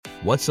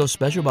What's so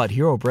special about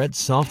Hero Bread's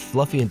soft,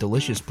 fluffy, and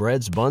delicious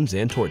breads, buns,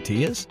 and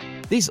tortillas?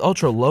 These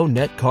ultra-low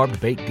net-carb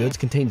baked goods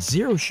contain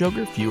zero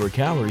sugar, fewer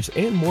calories,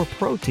 and more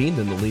protein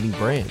than the leading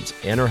brands,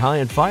 and are high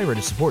in fiber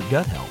to support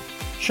gut health.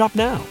 Shop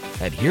now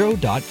at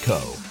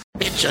Hero.co.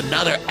 It's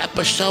another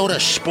episode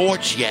of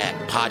Sports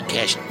Yak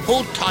Podcast.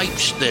 Who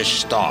types this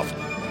stuff?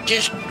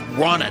 Just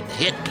run it,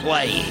 hit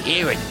play,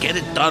 hear it, get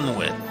it done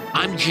with.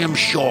 I'm Jim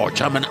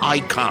Shorts. I'm an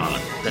icon.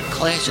 The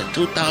class of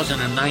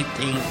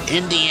 2019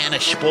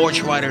 Indiana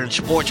sports writer and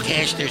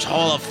sportscasters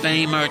Hall of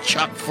Famer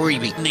Chuck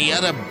Freebie and the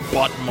other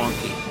butt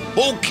monkey.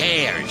 Who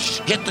cares?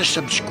 Hit the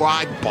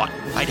subscribe button.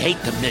 I'd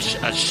hate to miss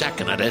a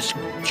second of this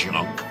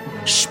junk.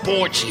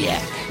 Sports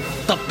Yak,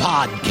 the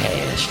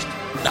podcast.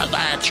 Now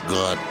that's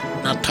good.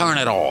 Now turn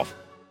it off.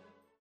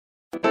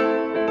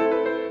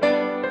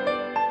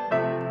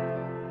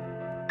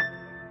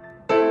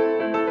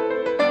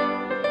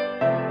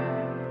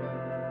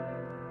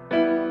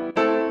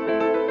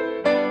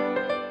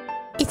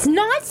 It's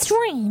not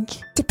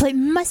strange to put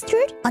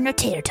mustard on your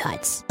tater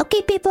tots.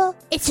 Okay, people?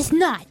 It's just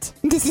not.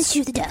 This is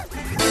Shoot the Dough.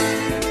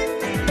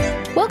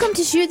 Welcome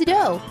to Shoot the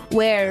Dough,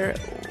 where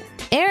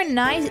Aaron and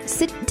I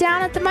sit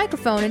down at the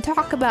microphone and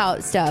talk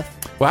about stuff.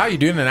 Wow, you're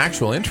doing an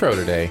actual intro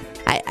today.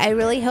 I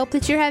really hope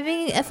that you're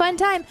having a fun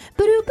time.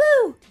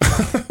 Boo-doo-boo!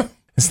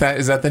 Is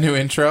that the new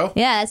intro?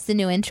 Yeah, that's the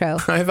new intro.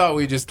 I thought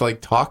we just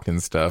talked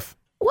and stuff.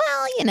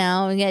 Well, we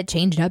gotta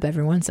change it up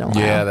every once in a while.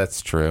 Yeah,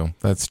 that's true.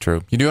 That's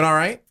true. You doing all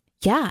right?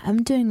 Yeah,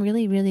 I'm doing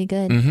really, really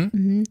good.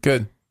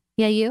 Good.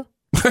 Yeah, you?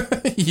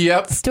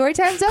 Yep. Story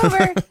time's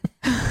over.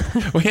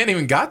 We hadn't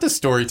even got to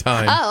story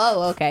time.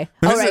 Oh, okay.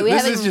 All right,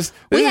 This is just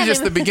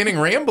the beginning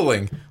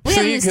rambling. We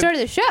haven't even started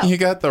the show. You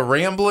got the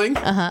rambling,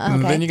 okay.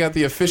 and then you got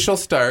the official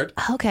start,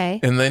 Okay.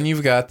 and then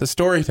you've got the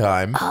story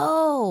time,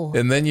 Oh.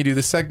 and then you do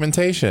the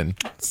segmentation.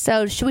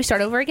 So, should we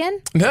start over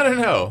again?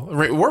 No.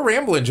 We're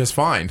rambling just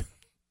fine.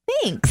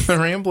 Thanks. The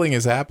rambling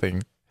is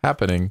happening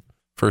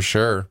for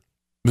sure.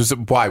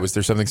 Why? Was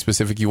there something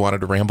specific you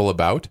wanted to ramble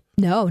about?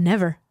 No,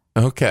 never.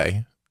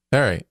 Okay. All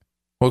right.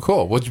 Well,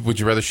 cool. Would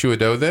you rather shoe a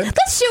dough then?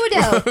 Let's shoot a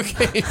dough.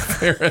 Okay,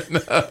 fair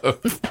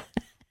enough.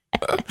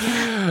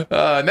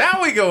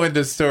 Now we go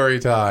into story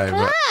time.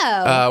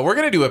 Wow. We're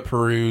going to do a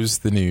peruse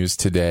the news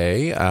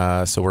today.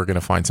 So we're going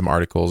to find some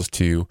articles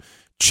to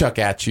chuck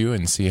at you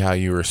and see how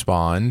you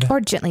respond. Or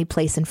gently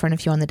place in front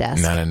of you on the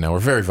desk. No. We're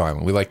very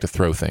violent. We like to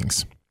throw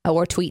things.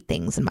 Or tweet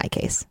things in my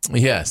case.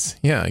 Yes.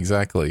 Yeah,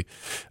 exactly.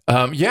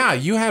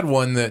 You had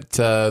one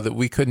that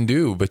we couldn't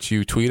do, but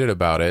you tweeted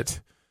about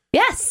it.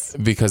 Yes.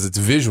 Because it's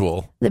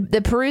visual.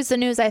 The peruse the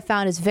news I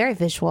found is very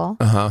visual.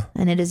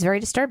 And it is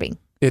very disturbing.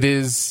 It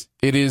is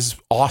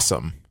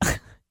awesome.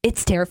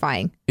 It's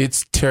terrifying.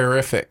 It's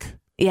terrific.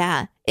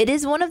 Yeah. It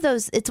is one of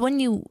those, it's when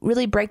you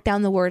really break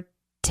down the word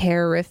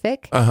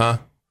terrific. And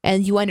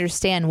you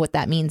understand what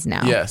that means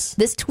now. Yes.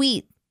 This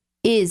tweet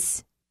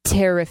is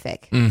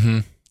terrific. Mm-hmm.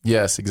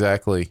 Yes,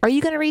 exactly. Are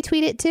you going to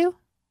retweet it too?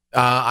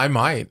 I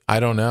might. I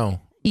don't know.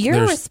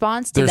 Your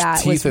response to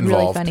that was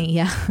really funny.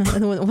 Yeah.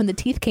 When the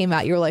teeth came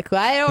out, you were like,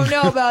 I don't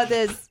know about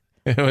this.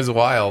 It was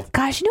wild.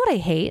 Gosh, you know what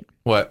I hate?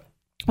 What?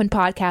 When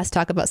podcasts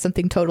talk about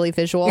something totally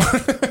visual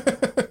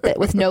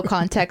with no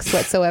context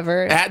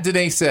whatsoever. At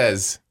Danae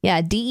Says.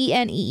 Yeah,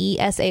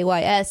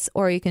 DENEESAYS,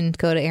 or you can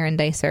go to Aaron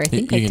Dicer. I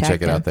think you can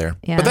check it out there.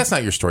 Yeah. But that's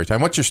not your story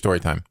time. What's your story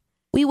time?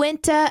 We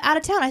went out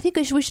of town. I think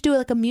we should do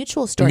a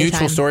mutual story time.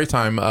 Mutual story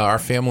time. Our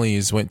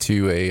families went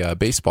to a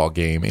baseball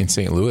game in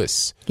St.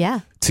 Louis.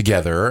 Yeah.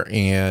 Together,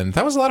 and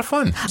that was a lot of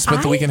fun.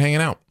 Spent the weekend hanging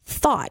out.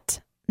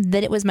 Thought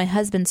that it was my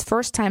husband's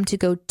first time to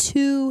go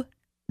to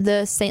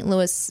the St.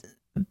 Louis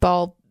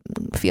ball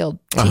field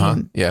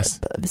team. Yes.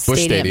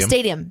 Busch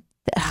Stadium.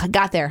 I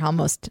got there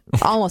almost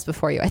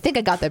before you. I think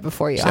I got there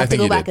before you. I have to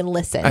go back and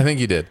listen. I think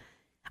you did.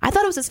 I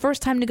thought it was his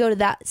first time to go to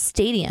that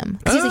stadium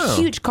because he's a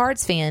huge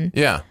Cards fan.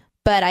 Yeah.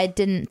 But I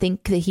didn't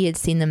think that he had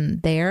seen them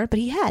there, but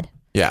he had.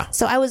 Yeah.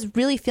 So I was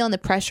really feeling the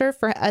pressure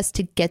for us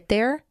to get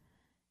there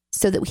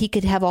so that he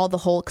could have all the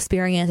whole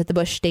experience at the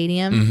Busch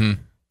Stadium. Mm-hmm.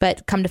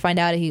 But come to find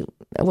out, it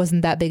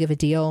wasn't that big of a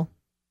deal.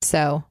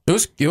 So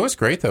it was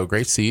great though.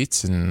 Great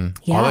seats and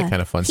all that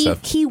kind of fun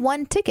stuff. He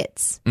won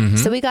tickets. Mm-hmm.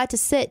 So we got to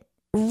sit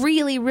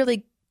really,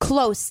 really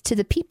close to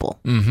the people.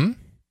 Mm-hmm.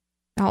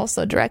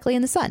 Also directly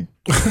in the sun.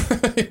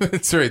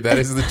 That's right. That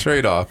is the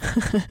trade-off.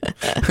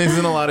 There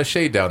isn't a lot of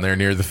shade down there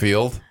near the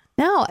field.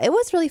 No, it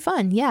was really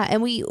fun. Yeah.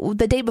 And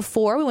the day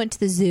before we went to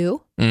the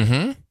zoo,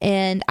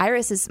 and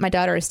my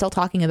daughter is still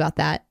talking about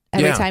that.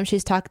 Every time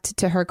she's talked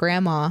to her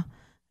grandma,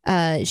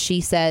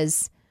 she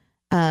says,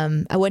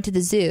 I went to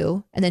the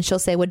zoo, and then she'll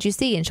say, what'd you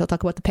see? And she'll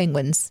talk about the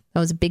penguins.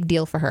 That was a big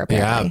deal for her,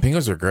 apparently. Yeah,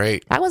 penguins are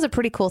great. That was a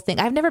pretty cool thing.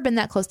 I've never been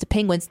that close to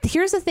penguins.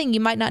 Here's the thing you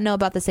might not know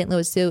about the St.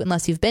 Louis Zoo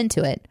unless you've been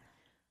to it.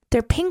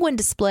 Their penguin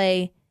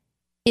display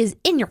is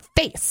in your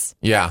face.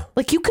 Yeah.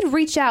 Like you could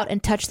reach out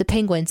and touch the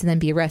penguins and then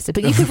be arrested,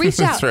 but you could reach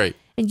out. That's right.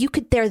 And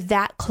they're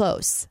that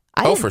close.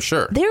 For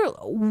sure. They're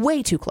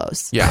way too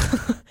close. Yeah.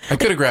 I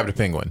could have grabbed a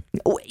penguin.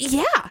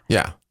 Yeah.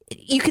 Yeah.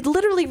 you could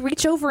literally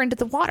reach over into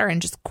the water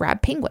and just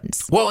grab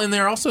penguins. Well, and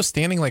they're also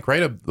standing like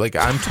right up, like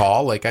I'm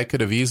tall, like I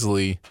could have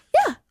easily,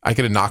 I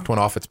could have knocked one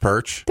off its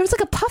perch. There was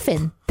like a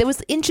puffin that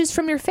was inches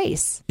from your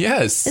face.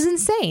 Yes. It's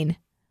insane.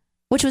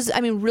 Which was,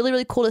 I mean, really,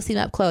 really cool to see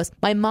them up close.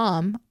 My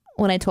mom,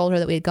 when I told her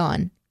that we had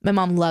gone, my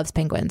mom loves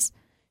penguins.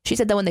 She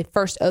said that when they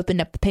first opened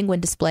up the penguin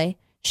display,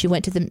 she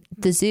went to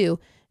the zoo,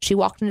 she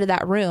walked into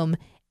that room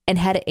and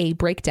had a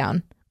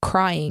breakdown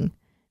crying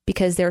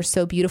because they're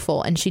so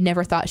beautiful, and she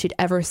never thought she'd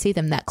ever see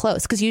them that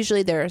close. Because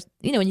usually they're,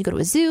 you know, when you go to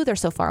a zoo, they're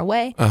so far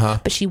away.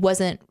 But she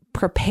wasn't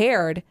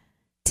prepared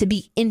to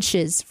be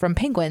inches from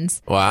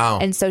penguins. Wow.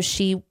 And so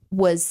she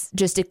was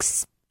just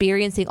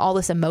experiencing all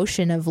this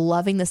emotion of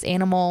loving this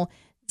animal,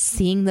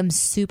 seeing them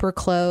super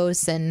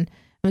close, and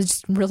it was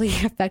just really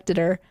affected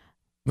her.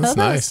 That's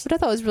nice. But I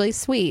thought it was really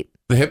sweet.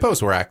 The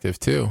hippos were active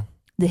too.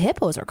 The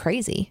hippos are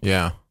crazy.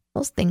 Yeah.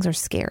 Those things are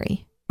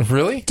scary.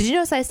 Really? Did you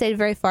notice I stayed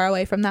very far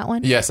away from that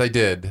one? Yes, I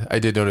did. I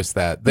did notice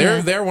that.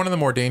 They're one of the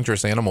more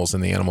dangerous animals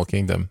in the animal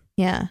kingdom.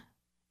 Yeah.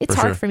 It's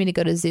hard for me to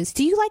go to zoos.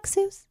 Do you like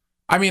zoos?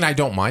 I mean, I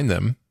don't mind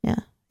them. Yeah.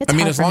 I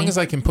mean, as long as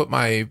I can put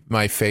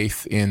my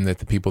faith in that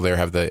the people there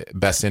have the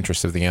best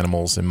interest of the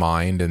animals in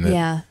mind, and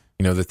that,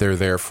 you know, that they're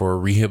there for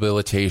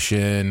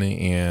rehabilitation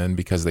and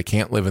because they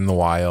can't live in the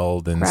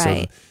wild. And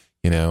so,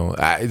 you know,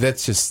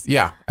 that's just,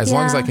 as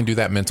long as I can do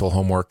that mental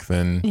homework,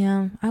 then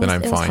I'm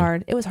fine. It was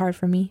hard. It was hard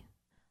for me.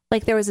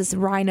 Like there was this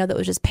rhino that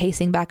was just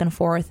pacing back and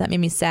forth. That made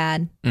me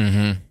sad. Mm-hmm.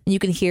 And you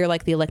can hear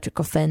like the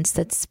electrical fence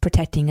that's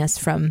protecting us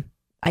from,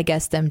 I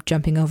guess, them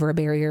jumping over a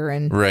barrier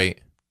and,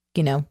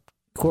 you know,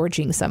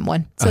 gorging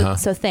someone. So,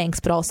 so thanks,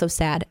 but also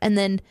sad. And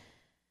then,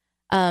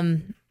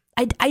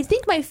 I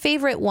think my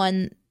favorite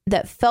one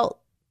that felt,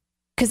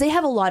 because they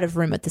have a lot of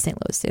room at the St.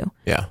 Louis Zoo.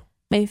 Yeah.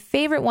 My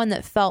favorite one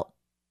that felt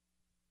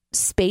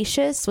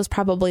spacious was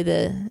probably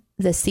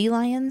the sea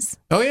lions.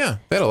 Oh yeah,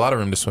 they had a lot of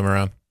room to swim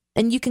around.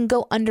 And you can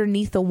go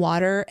underneath the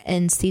water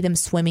and see them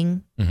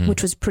swimming,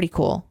 which was pretty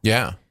cool.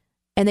 Yeah.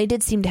 And they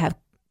did seem to have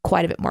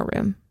quite a bit more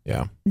room.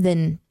 Yeah.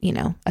 Than, you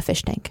know, a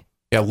fish tank.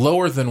 Yeah,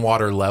 lower than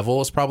water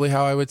level is probably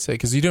how I would say,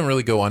 because you didn't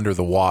really go under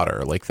the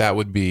water. Like that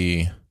would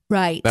be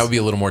that would be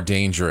a little more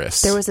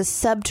dangerous. There was a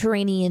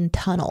subterranean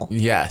tunnel.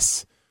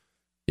 Yes.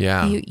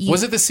 Yeah.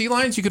 Was it the sea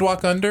lions you could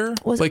walk under?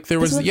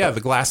 The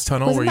glass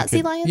tunnel where you could.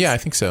 Sea lions? Yeah, I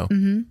think so.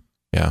 Mm-hmm.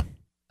 Yeah.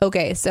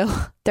 Okay, so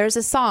there's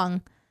a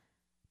song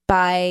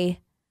by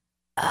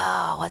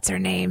what's her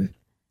name?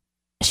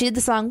 She did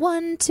the song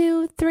 1,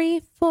 2,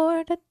 3,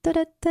 4 da, da,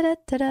 da, da,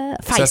 da, da.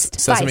 Feist.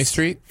 Sesame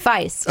Street?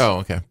 Feist. Oh,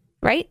 okay.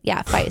 Right?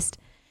 Yeah, Feist.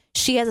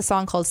 She has a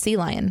song called Sea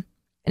Lion.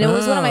 And it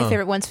was one of my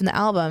favorite ones from the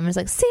album. It was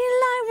like, sea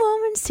lion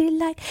woman, sea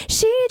lion,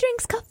 she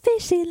drinks coffee,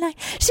 she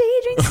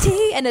drinks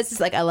tea. And it's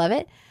just like, I love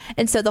it.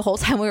 And so the whole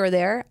time we were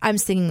there, I'm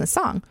singing the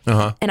song.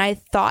 And I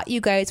thought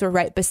you guys were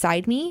right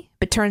beside me,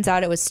 but turns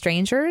out it was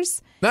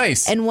strangers.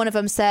 Nice. And one of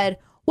them said,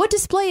 what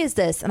display is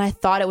this? And I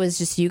thought it was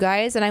just you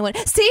guys. And I went,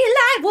 sea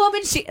lion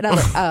woman, she. And I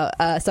was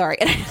like, sorry.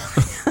 And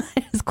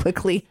I just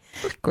quickly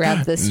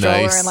grabbed the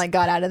stroller and like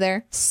got out of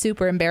there.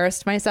 Super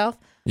embarrassed myself.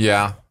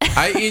 Yeah.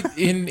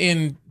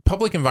 In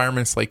public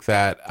environments like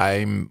that,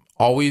 I'm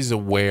always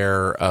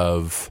aware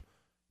of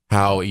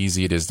how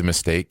easy it is to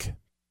mistake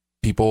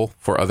people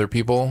for other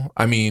people.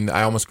 I mean,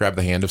 I almost grabbed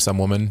the hand of some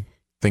woman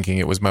thinking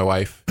it was my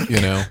wife,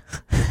 you know.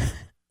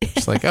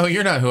 It's like, oh,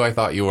 you're not who I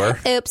thought you were.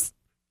 Oops.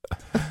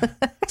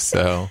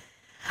 So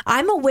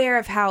I'm aware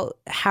of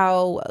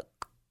how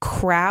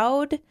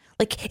crowd,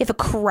 like if a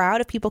crowd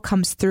of people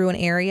comes through an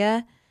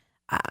area,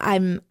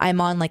 I'm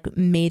on like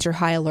major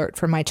high alert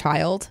for my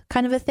child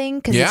kind of a thing.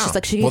 Because it's just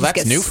like she can just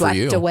get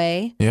swept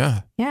away.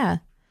 Yeah. Yeah.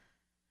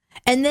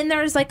 And then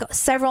there's like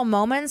several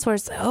moments where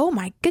it's like, oh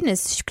my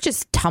goodness, she could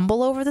just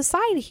tumble over the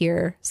side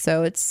here.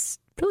 So it's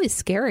really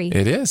scary.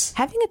 It is.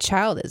 Having a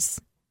child is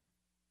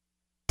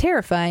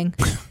terrifying.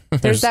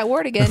 There's that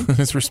word again.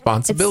 It's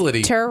responsibility.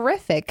 It's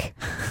terrific.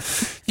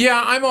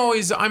 Yeah, I'm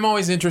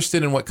always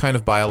interested in what kind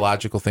of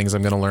biological things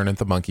I'm going to learn at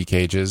the monkey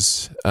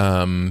cages.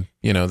 You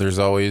know, there's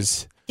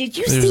always. Did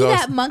you see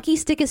that monkey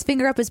stick his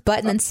finger up his butt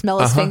and then smell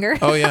his finger?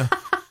 Oh yeah.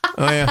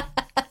 Oh yeah.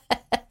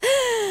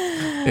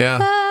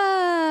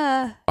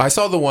 Yeah. I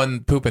saw the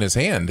one poop in his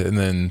hand and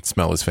then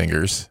smell his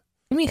fingers.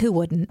 I mean, who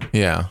wouldn't?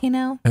 Yeah. You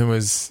know?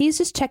 He's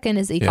just checking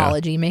his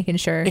ecology, making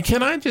sure. And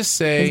can I just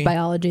say... his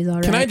biology's all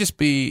right. Can I just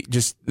be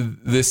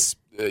this,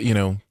 you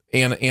know,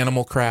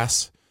 animal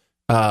crass?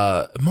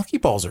 Monkey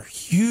balls are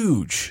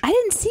huge. I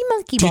didn't see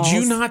monkey balls.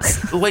 Did you not...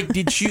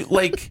 did you...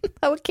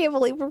 I can't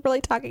believe we're really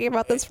talking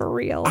about this for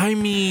real. I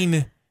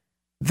mean,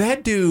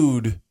 that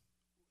dude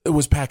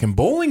was packing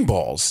bowling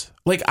balls.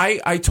 Like,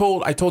 I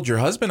told your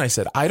husband, I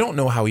said, I don't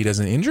know how he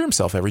doesn't injure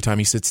himself every time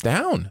he sits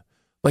down.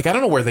 Like, I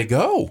don't know where they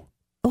go.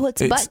 Oh,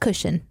 it's butt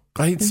cushion.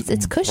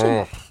 It's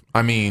cushion.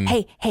 I mean,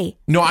 hey.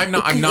 No, I'm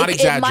not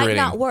exaggerating. It might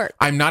not work.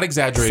 I'm not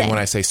exaggerating when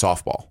I say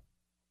softball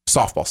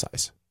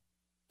size.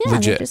 Yeah,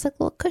 legit. They're just like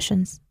little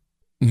cushions.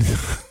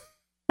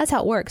 That's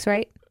how it works,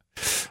 right?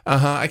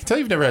 I can tell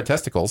you've never had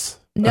testicles.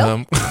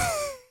 Nope.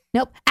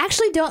 Nope.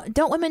 Actually,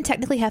 don't women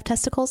technically have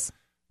testicles?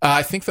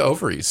 I think the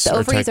ovaries,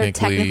 are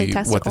technically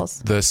testicles.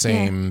 What the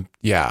same.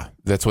 Yeah,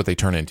 that's what they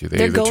turn into.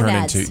 They either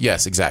gonads. turn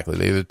into exactly.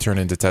 They either turn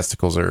into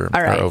testicles or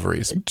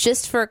ovaries.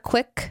 Just for a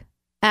quick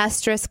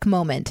asterisk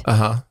moment.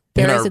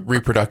 In our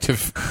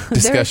reproductive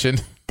discussion,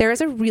 there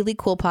is a really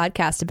cool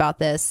podcast about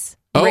this.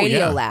 Oh,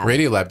 Radiolab.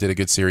 Radiolab did a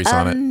good series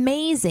on it.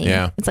 Amazing.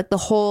 Yeah, it's like the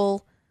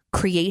whole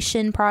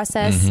creation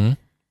process. Mm-hmm.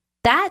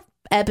 That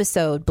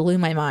episode blew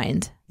my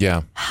mind.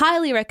 Yeah,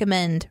 highly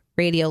recommend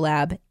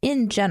Radiolab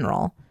in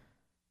general.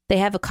 They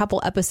have a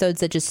couple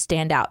episodes that just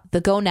stand out. The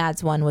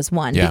gonads one was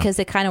one because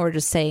they kind of were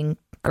just saying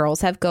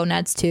girls have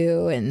gonads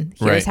too, and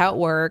here's how it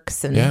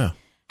works and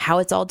how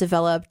it's all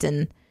developed.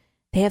 And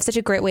they have such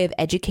a great way of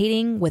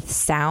educating with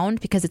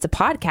sound because it's a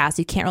podcast.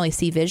 You can't really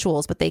see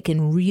visuals, but they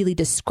can really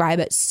describe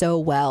it so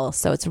well.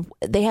 So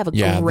they have a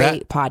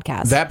great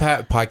podcast.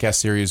 That podcast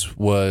series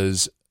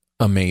was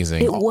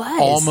amazing. It was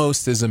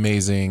almost as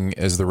amazing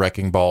as the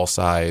wrecking ball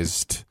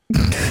sized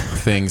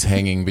things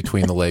hanging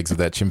between the legs of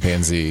that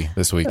chimpanzee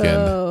this weekend.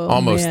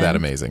 Almost that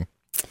amazing.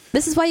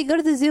 This is why you go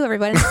to the zoo,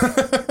 everybody.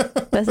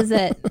 This is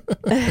it.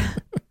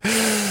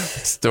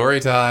 Story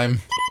time.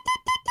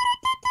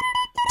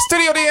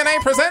 Studio DNA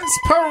presents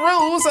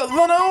Peruse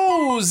the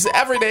News.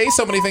 Every day,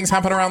 so many things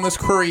happen around this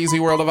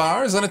crazy world of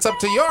ours, and it's up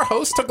to your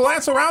host to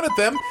glance around at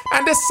them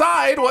and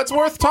decide what's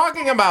worth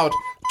talking about.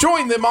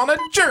 Join them on a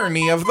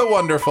journey of the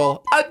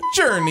wonderful, a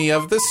journey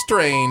of the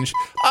strange,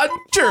 a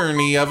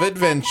journey of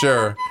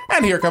adventure.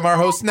 And here come our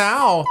hosts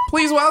now.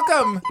 Please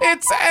welcome,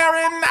 it's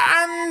Erin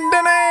and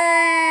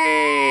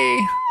Danae.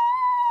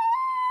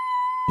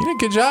 You did a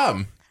good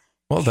job.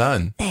 Well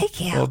done. Thank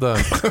you. Well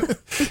done.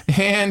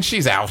 And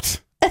she's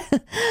out.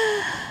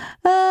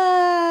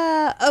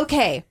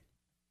 Okay.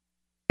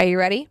 Are you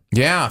ready?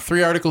 Yeah,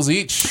 3 articles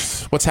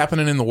each. What's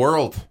happening in the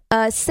world?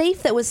 A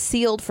safe that was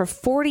sealed for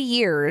 40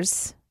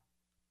 years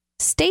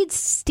stayed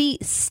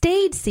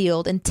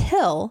sealed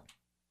until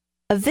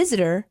a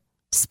visitor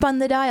spun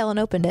the dial and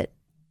opened it.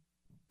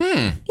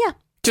 Yeah.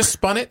 Just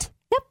spun it?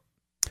 Yep.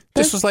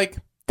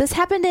 This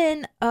happened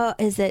in,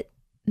 what's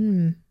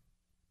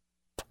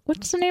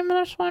the name of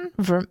this one?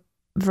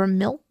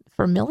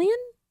 Vermilion?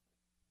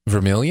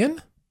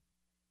 Vermilion?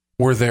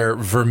 Were there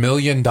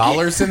Vermilion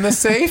dollars in the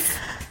safe?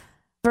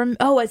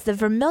 It's the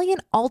Vermilion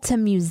Alta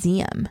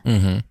Museum.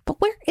 Mm-hmm. But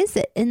where is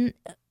it?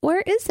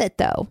 Where is it,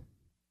 though?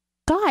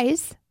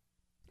 Guys.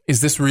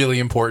 Is this really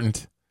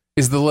important?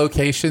 Is the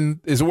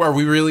location, are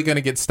we really going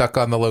to get stuck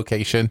on the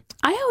location?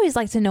 I always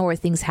like to know where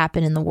things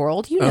happen in the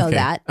world. You know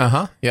that.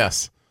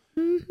 Yes.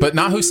 But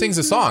not who sings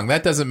a song.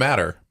 That doesn't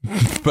matter.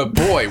 But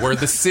boy, where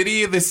the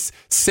city of this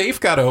safe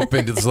got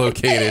opened is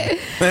located.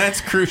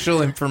 That's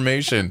crucial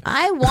information.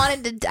 I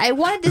wanted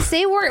to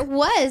say where it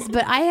was,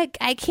 but I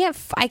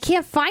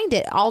can't find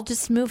it. I'll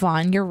just move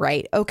on. You're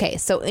right. Okay.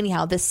 So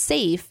anyhow, the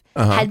safe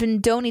had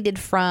been donated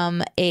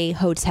from a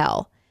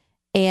hotel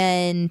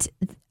and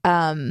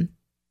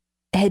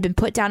had been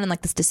put down in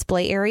like this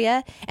display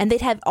area, and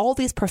they'd have all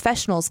these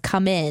professionals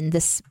come in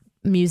this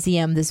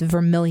museum, this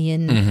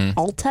Vermilion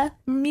Alta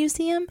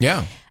Museum.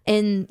 Yeah.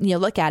 And,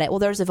 look at it. Well,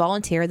 there's a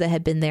volunteer that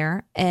had been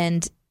there,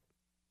 and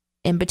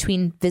in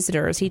between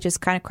visitors, he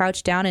just kind of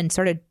crouched down and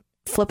started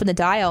flipping the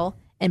dial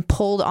and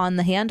pulled on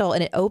the handle,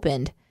 and it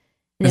opened.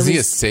 And Is he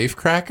a safe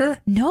cracker?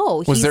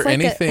 No. Was there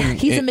anything?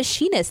 He's a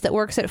machinist that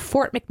works at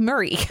Fort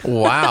McMurray.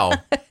 Wow.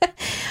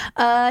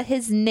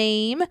 His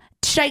name,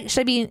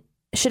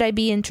 should I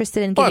be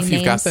interested in giving names? If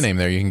you've got the name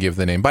there, you can give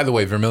the name. By the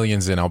way,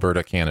 Vermilion's in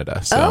Alberta,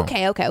 Canada. So.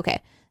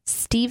 Okay.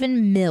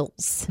 Stephen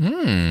Mills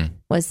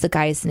was the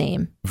guy's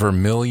name.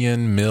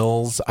 Vermilion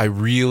Mills. I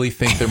really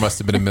think there must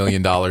have been $1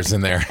 million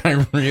in there.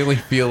 I really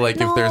feel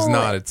like if there's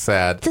not, it's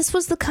sad. This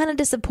was the kind of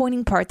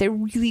disappointing part. There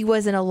really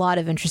wasn't a lot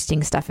of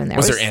interesting stuff in there.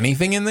 Was there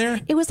anything in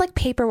there? It was like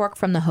paperwork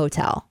from the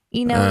hotel.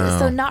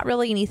 So not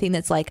really anything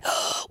that's like,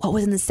 what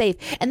was in the safe?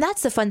 And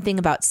that's the fun thing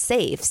about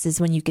safes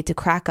is when you get to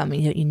crack them,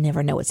 you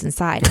never know what's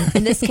inside.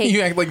 In this case,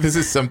 you act like this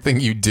is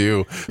something you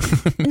do.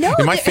 No,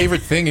 my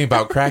favorite thing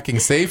about cracking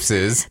safes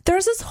is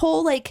there's this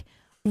whole like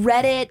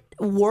Reddit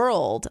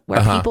world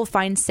where people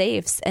find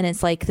safes, and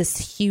it's like this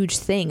huge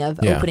thing of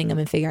opening them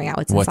and figuring out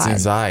what's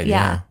inside.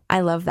 Yeah. I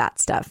love that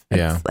stuff.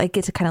 I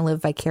get to kind of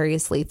live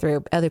vicariously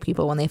through other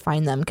people when they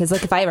find them, because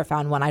like if I ever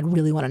found one, I'd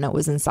really want to know what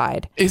was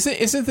inside.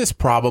 Isn't this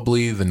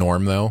probably the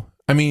norm though?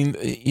 I mean,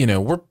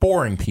 we're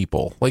boring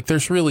people. Like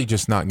there's really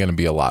just not going to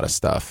be a lot of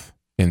stuff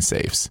in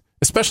safes,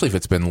 especially if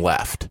it's been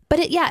left. But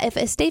if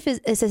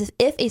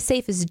a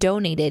safe is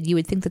donated, you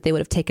would think that they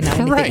would have taken out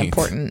anything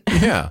important.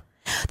 Yeah.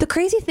 The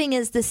crazy thing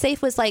is the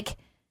safe was like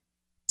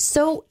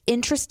so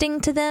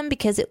interesting to them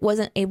because it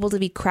wasn't able to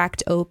be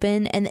cracked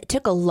open, and it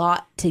took a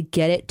lot to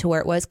get it to where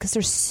it was because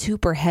they're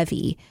super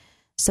heavy.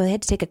 So they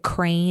had to take a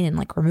crane and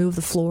like remove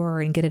the floor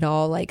and get it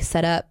all like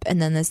set up.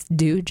 And then this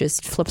dude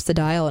just flips the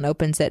dial and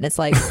opens it. And it's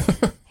like,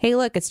 hey,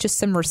 look, it's just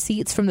some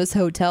receipts from this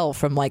hotel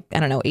from like, I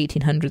don't know,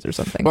 1800s or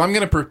something. Well, I'm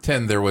going to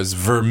pretend there was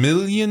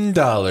Vermilion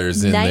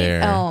dollars in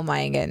there. Oh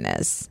my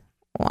goodness.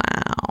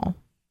 Wow.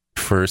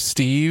 for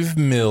Steve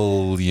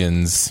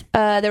Millions.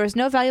 There was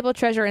no valuable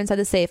treasure inside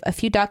the safe. A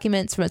few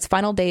documents from its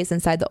final days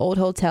inside the old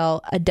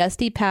hotel, a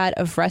dusty pad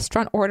of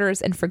restaurant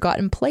orders, and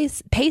forgotten pay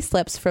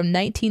slips from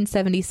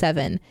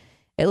 1977.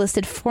 It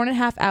listed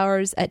 4.5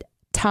 hours at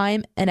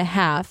time and a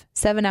half,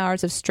 7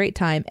 hours of straight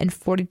time, and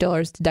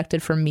 $40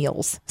 deducted for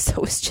meals. So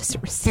it was just a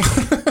receipt.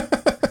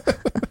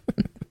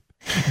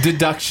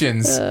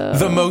 Deductions.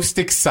 The most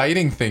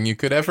exciting thing you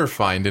could ever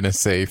find in a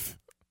safe.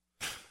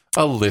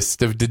 A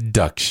list of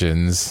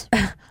deductions.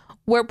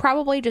 We're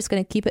probably just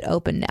going to keep it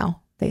open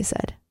now, they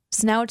said.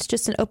 So now it's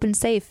just an open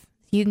safe.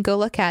 You can go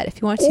look at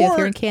if you want to if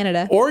you're in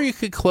Canada. Or you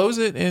could close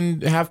it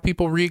and have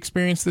people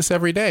re-experience this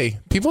every day.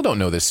 People don't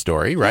know this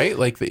story, right?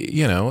 Like,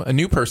 a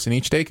new person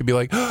each day could be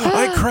like,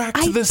 I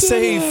cracked the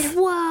safe.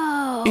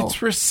 Whoa.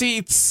 It's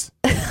receipts.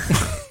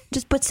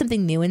 Just put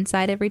something new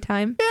inside every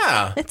time.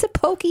 Yeah. It's a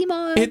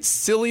Pokemon. It's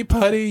silly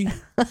putty.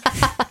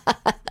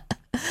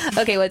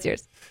 Okay, what's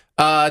yours?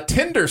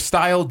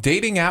 Tinder-style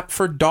dating app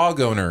for dog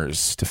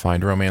owners to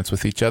find romance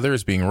with each other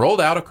is being rolled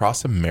out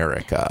across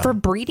America. For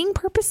breeding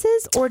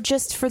purposes or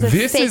just for the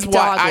this fake is why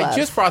dog love? I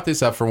just brought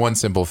this up for one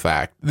simple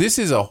fact. This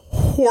is a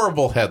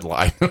horrible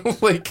headline.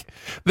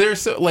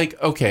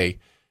 Okay,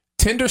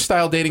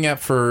 Tinder-style dating app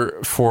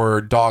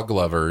for dog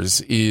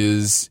lovers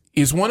is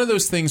one of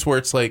those things where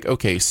it's like,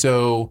 okay,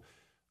 so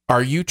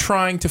are you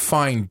trying to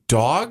find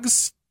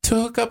dogs to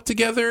hook up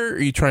together? Are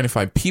you trying to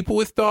find people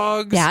with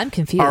dogs? Yeah, I'm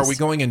confused. Are we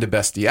going into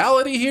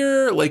bestiality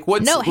here? Like,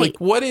 what's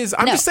what is?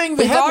 I'm just saying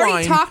the headline. We've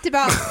already talked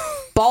about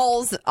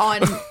balls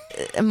on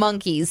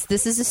monkeys.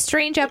 This is a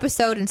strange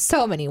episode in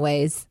so many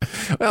ways.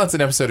 Well, it's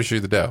an episode of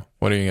Shoot the Dough.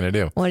 What are you going to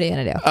do? What are you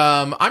going to do?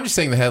 I'm just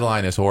saying the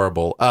headline is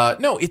horrible.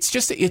 No,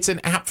 it's an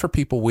app for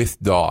people with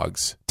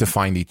dogs to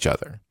find each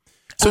other.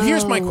 So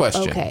here's my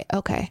question.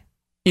 Okay.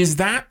 Is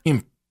that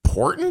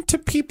important to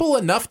people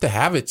enough to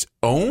have its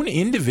own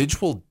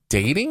individual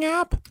dating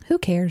app? Who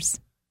cares?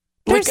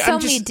 There's so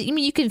many.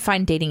 You can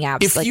find dating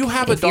apps. If you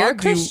have a dog, if you're a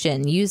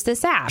Christian, use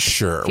this app.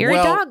 Sure. If you're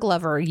a dog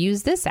lover,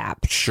 use this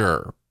app.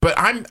 Sure. But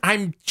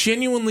I'm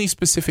genuinely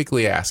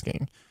specifically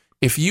asking,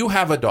 if you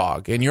have a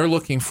dog and you're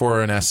looking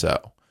for an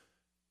SO,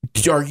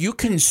 are you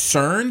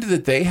concerned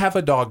that they have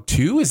a dog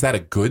too? Is that a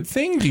good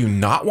thing? Do you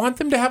not want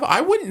them to have?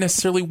 I wouldn't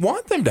necessarily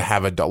want them to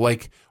have a dog.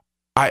 Like,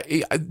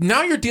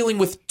 now you're dealing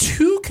with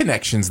two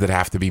connections that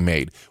have to be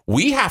made.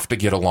 We have to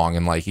get along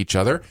and like each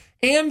other,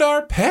 and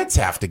our pets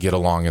have to get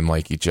along and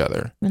like each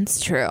other. That's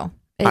true.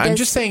 I'm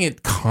just saying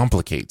it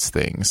complicates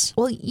things.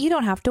 Well, you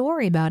don't have to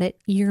worry about it.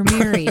 You're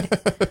married.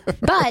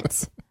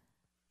 But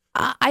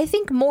I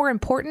think more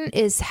important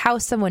is how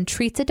someone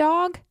treats a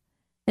dog.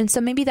 And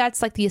so maybe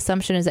that's like the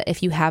assumption is that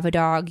if you have a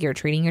dog, you're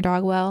treating your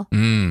dog well.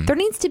 There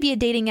needs to be a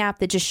dating app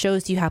that just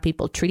shows you how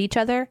people treat each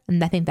other.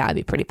 And I think that would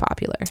be pretty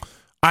popular.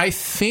 I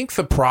think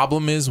the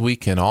problem is we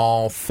can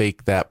all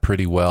fake that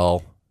pretty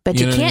well. But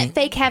you can't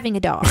fake having a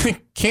dog.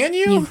 Can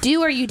you? You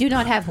do or you do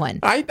not have one.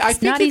 I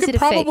think you could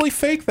probably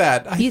fake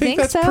that. I think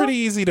that's pretty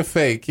easy to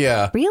fake,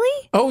 yeah.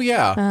 Really? Oh,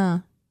 yeah.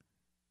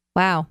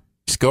 Wow.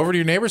 Just go over to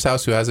your neighbor's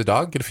house who has a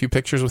dog, get a few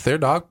pictures with their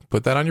dog,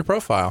 put that on your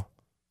profile.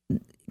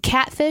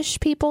 Catfish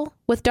people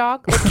with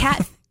dog?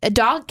 A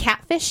dog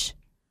catfish?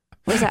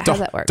 What is that? How does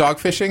that work? Dog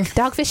fishing?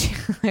 Dog fishing.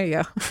 There you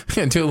go.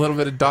 Yeah, do a little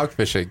bit of dog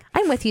fishing.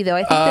 I'm with you, though.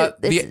 I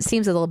think that it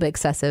seems a little bit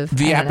excessive.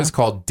 The app is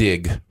called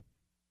Dig.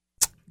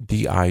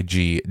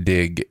 D-I-G,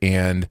 Dig.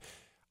 And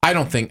I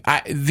don't think...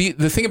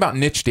 the thing about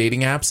niche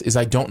dating apps is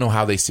I don't know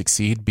how they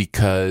succeed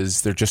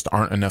because there just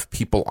aren't enough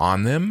people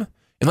on them,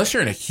 unless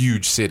you're in a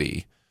huge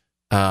city,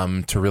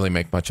 to really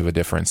make much of a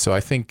difference. So I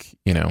think,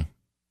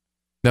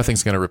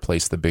 nothing's going to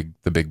replace the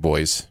big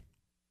boys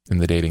in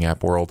the dating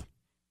app world.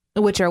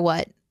 Which are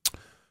what?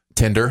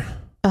 Tinder.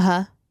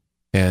 Uh-huh.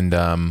 And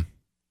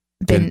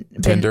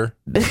Tinder.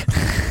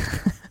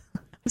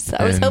 So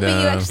I was hoping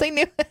you actually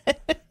knew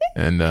it.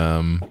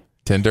 And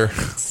Tinder.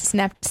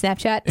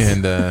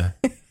 Snapchat.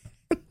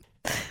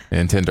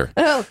 And Tinder.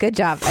 Oh, good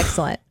job.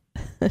 Excellent.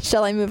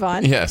 Shall I move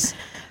on? Yes.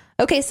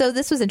 Okay, so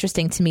this was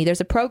interesting to me.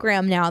 There's a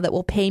program now that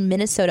will pay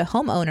Minnesota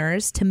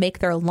homeowners to make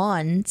their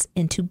lawns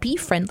into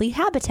bee-friendly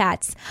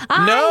habitats.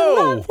 I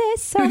love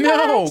this so much.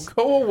 No,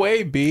 go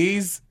away,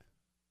 bees.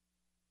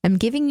 I'm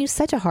giving you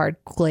such a hard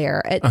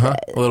glare. A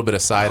little bit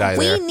of side eye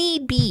there. We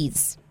need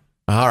bees.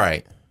 All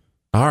right.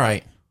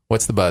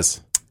 What's the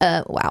buzz?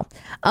 Wow.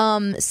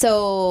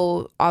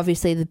 So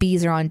obviously the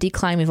bees are on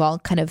decline. We've all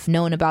kind of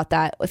known about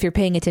that if you're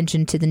paying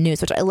attention to the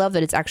news, which I love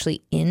that it's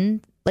actually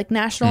in like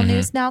national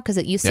news now, because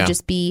it used to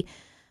just be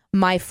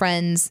my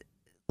friends,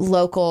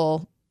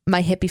 local,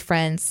 my hippie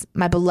friends,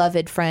 my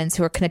beloved friends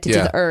who are connected to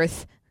the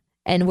earth.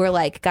 And we're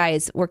like,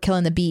 guys, we're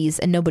killing the bees,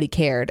 and nobody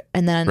cared.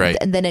 And then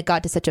it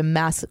got to such a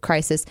massive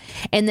crisis.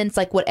 And then it's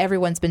like what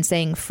everyone's been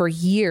saying for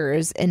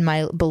years in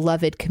my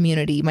beloved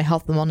community, my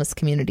health and wellness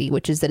community,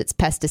 which is that it's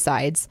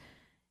pesticides.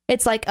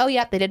 It's like, oh,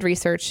 yep, they did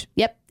research.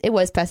 Yep, it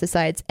was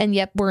pesticides. And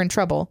yep, we're in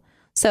trouble.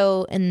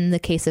 So in the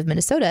case of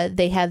Minnesota,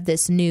 they have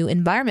this new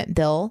environment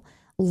bill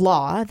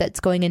law that's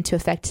going into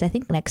effect, I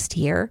think, next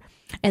year.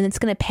 And it's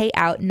going to pay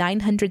out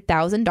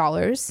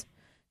 $900,000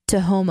 to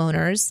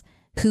homeowners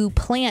who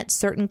plant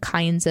certain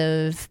kinds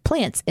of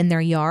plants in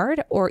their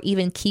yard or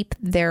even keep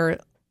their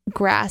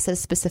grass at a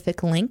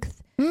specific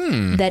length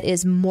that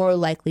is more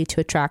likely to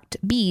attract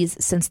bees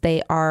since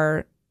they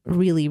are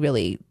really,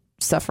 really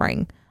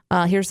suffering.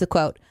 Here's the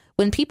quote.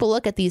 When people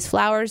look at these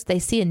flowers, they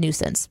see a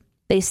nuisance.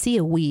 They see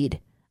a weed.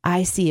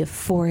 I see a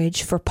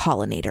forage for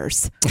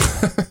pollinators.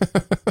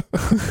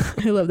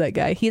 I love that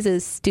guy. He's a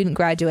student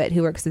graduate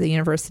who works at the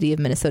University of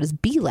Minnesota's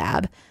Bee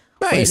Lab.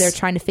 Nice. Where they're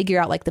trying to figure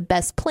out like the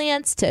best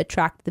plants to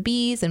attract the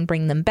bees and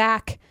bring them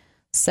back.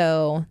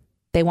 So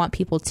they want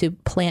people to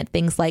plant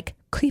things like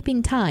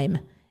creeping thyme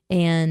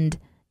and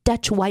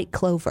Dutch white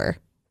clover,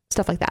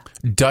 stuff like that.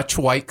 Dutch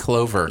white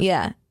clover.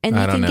 Yeah. And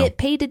you can get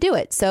paid to do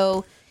it.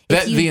 So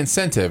that's the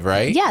incentive,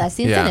 right? Yeah, that's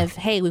the incentive.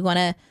 Yeah. Hey, we want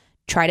to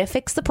try to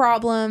fix the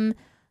problem.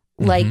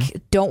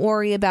 Like, don't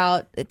worry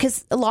about,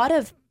 because a lot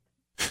of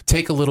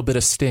take a little bit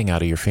of sting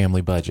out of your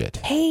family budget.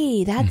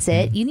 Hey, that's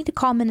it. You need to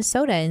call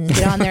Minnesota and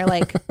get on there,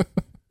 like,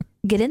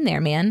 get in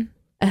there, man.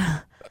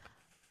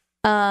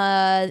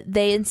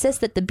 They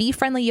insist that the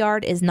bee-friendly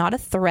yard is not a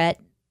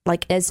threat.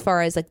 Like, as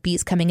far as like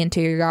bees coming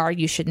into your yard,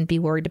 you shouldn't be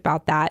worried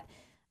about that.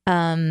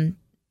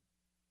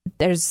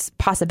 There's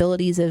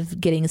possibilities of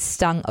getting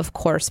stung, of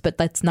course, but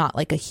that's not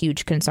like a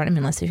huge concern. I mean,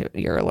 unless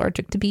you're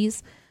allergic to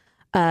bees.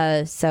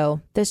 So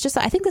there's just,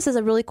 I think this is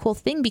a really cool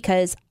thing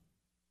because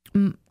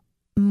I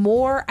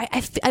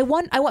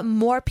want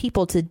more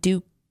people to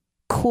do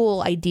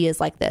cool ideas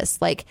like this.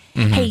 Like,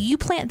 hey, you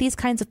plant these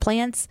kinds of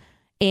plants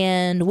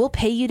and we'll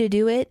pay you to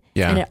do it.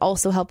 Yeah. And it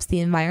also helps the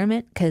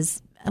environment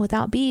because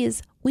without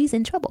bees, we's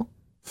in trouble.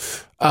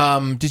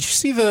 Did you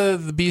see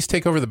the bees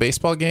take over the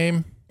baseball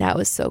game? That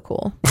was so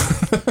cool.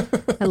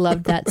 I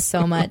loved that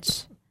so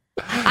much.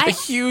 A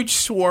huge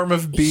swarm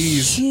of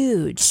bees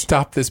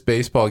stopped this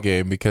baseball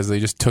game because they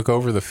just took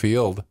over the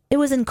field. It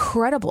was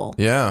incredible.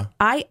 Yeah.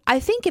 I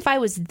think if I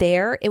was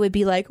there, it would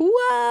be like,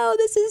 whoa,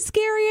 this is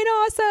scary and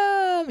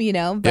awesome, you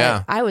know? But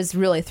yeah. I was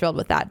really thrilled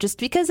with that just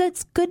because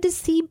it's good to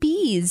see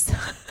bees.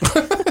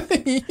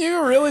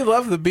 You really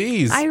love the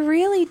bees. I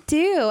really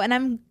do. And I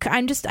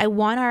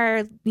want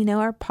our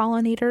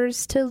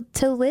pollinators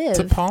to live.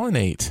 To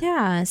pollinate.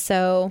 Yeah.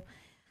 So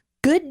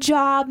good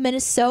job,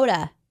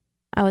 Minnesota.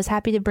 I was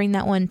happy to bring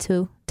that one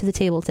to the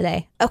table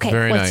today. Okay,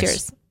 very what's nice.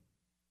 yours?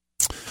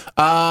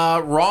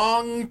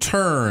 Wrong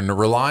turn.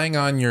 Relying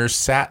on your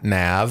sat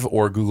nav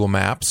or Google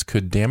Maps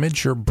could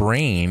damage your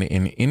brain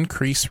and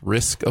increase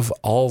risk of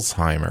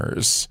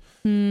Alzheimer's.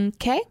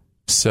 Okay.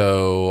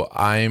 So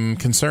I'm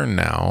concerned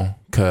now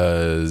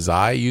because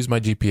I use my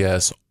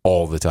GPS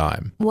all the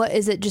time. What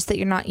is it? Just that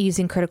you're not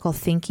using critical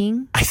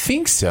thinking? I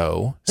think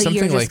so. But something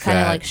you're just like kind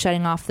of that. like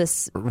shutting off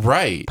this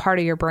right part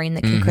of your brain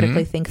that can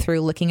critically think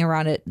through, looking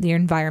around at your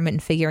environment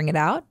and figuring it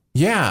out.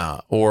 Yeah,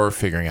 or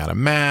figuring out a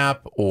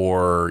map,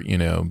 or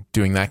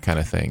doing that kind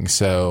of thing.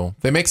 So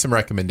they make some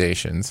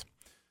recommendations.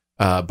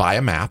 Buy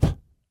a map.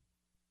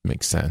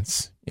 Makes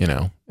sense.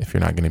 If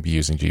you're not going to be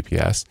using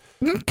GPS.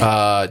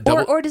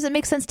 Or does it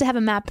make sense to have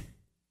a map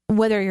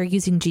whether you're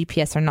using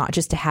GPS or not,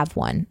 just to have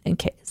one in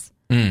case?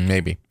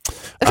 Maybe.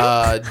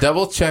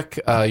 Double check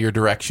your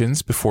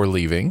directions before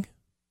leaving.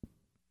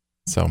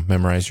 So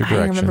memorize your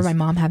directions. I remember my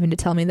mom having to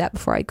tell me that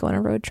before I go on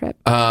a road trip.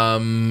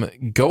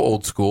 Go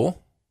old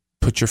school.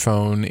 Put your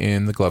phone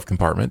in the glove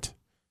compartment.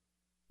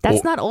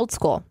 That's not old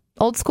school.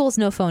 Old school is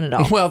no phone at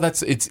all. Well,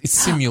 it's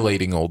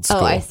simulating old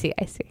school. Oh, I see.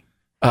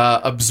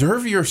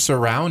 Observe your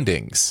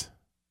surroundings.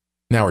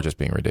 Now we're just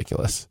being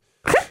ridiculous.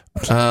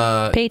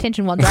 Pay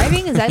attention while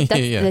driving? Is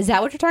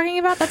that what you're talking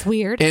about? That's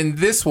weird. And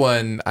this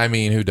one, I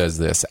mean, who does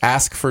this?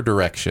 Ask for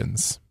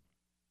directions.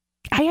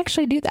 I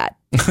actually do that.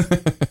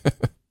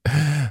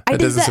 I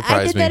did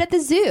that at the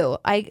zoo.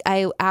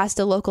 I asked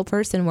a local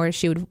person where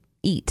she would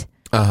eat.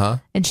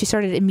 And she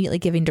started immediately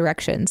giving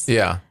directions.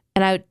 Yeah.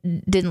 And I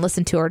didn't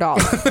listen to her at all.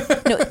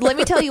 No, let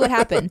me tell you what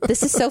happened.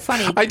 This is so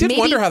funny. I did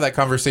wonder how that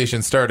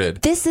conversation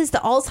started. This is the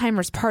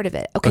Alzheimer's part of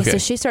it. Okay, so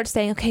she starts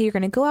saying, okay, you're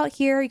going to go out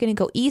here, you're going to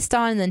go east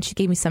on, and then she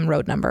gave me some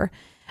road number.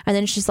 And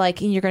then she's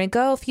like, you're going to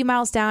go a few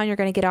miles down, you're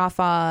going to get off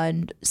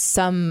on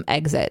some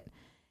exit.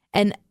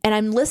 And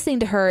I'm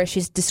listening to her as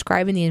she's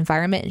describing the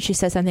environment, and she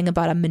says something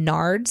about a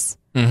Menards.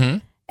 Mm-hmm.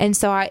 And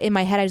so in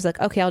my head, I was like,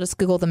 okay, I'll just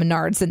Google the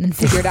Menards and then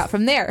figure it out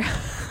from there.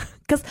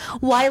 Because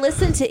why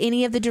listen to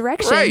any of the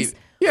directions? Right.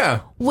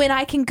 Yeah. When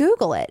I can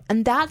Google it.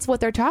 And that's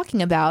what they're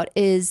talking about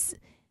is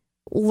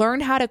learn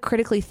how to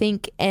critically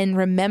think and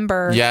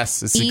remember.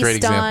 Yes, it's a great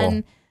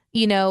example.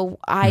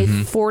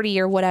 I-40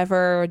 or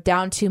whatever,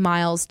 down 2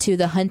 miles to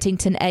the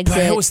Huntington exit.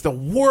 That was the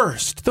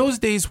worst. Those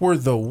days were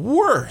the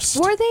worst.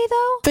 Were they,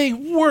 though? They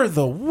were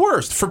the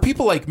worst. For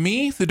people like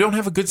me who don't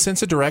have a good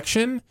sense of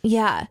direction.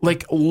 Yeah.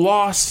 Like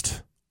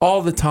lost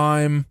all the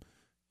time.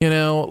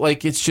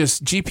 It's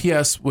just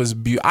GPS was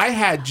I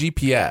had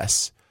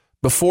GPS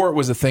before it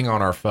was a thing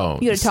on our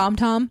phones. You had a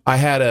TomTom? I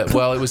had it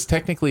was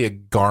technically a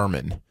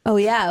Garmin. Oh,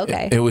 yeah,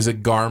 okay. It was a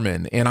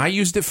Garmin, and I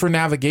used it for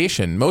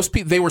navigation. Most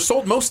people, they were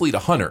sold mostly to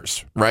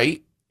hunters,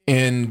 right?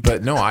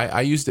 But no,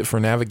 I used it for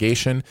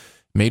navigation,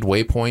 made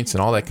waypoints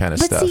and all that kind of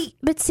stuff.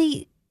 But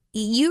see,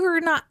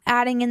 you're not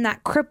adding in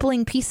that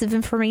crippling piece of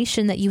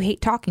information that you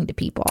hate talking to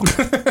people.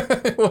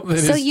 Well,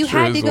 so you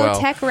had to go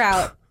tech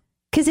route.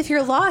 Because if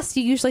you're lost,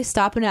 you usually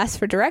stop and ask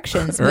for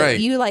directions. But right.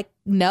 you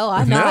no,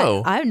 I'm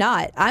not. I'm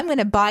not. I'm going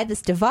to buy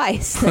this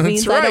device. That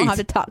means I don't have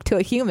to talk to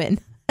a human.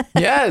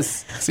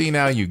 Yes. See,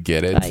 now you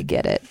get it. I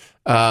get it.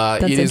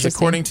 It is,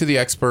 according to the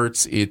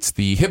experts, it's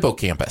the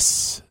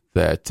hippocampus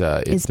that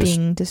is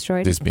being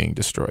destroyed. Is being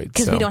destroyed.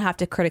 Because we don't have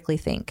to critically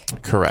think.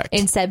 Correct.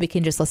 Instead, we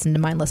can just listen to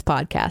mindless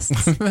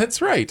podcasts.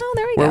 That's right. Oh,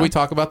 there we go. Where we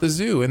talk about the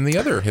zoo and the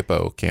other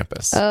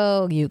hippocampus.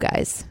 Oh, you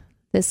guys.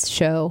 This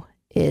show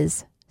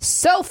is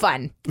so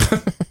fun.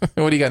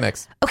 What do you got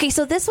next? Okay,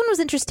 so this one was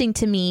interesting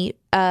to me,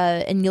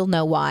 and you'll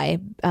know why.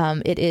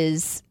 It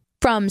is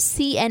from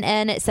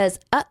CNN. It says,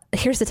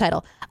 here's the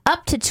title.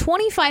 Up to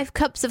 25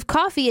 cups of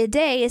coffee a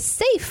day is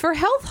safe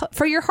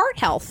for your heart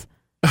health.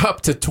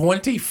 Up to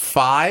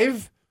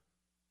 25?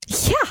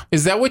 Yeah.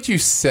 Is that what you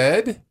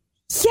said?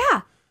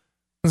 Yeah.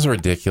 This is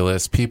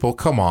ridiculous. People,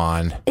 come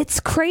on. It's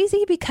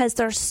crazy because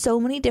there's so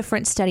many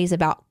different studies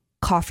about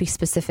coffee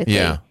specifically.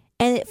 Yeah.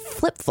 And it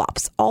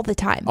flip-flops all the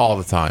time. All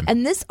the time.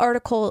 And this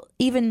article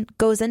even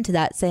goes into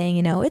that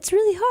saying, it's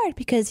really hard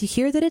because you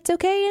hear that it's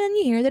okay and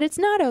you hear that it's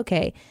not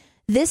okay.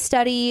 This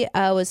study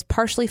was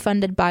partially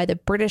funded by the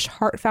British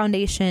Heart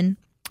Foundation.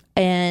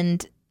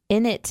 And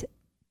in it,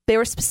 they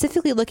were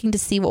specifically looking to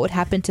see what would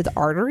happen to the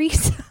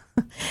arteries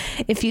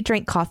if you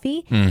drink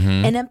coffee.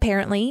 Mm-hmm. And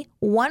apparently,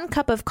 1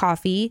 cup of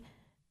coffee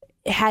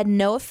had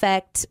no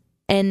effect,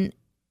 and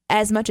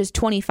as much as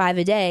 25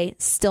 a day,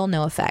 still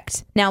no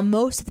effect. Now,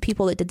 most of the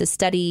people that did the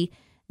study,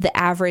 the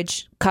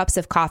average cups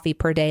of coffee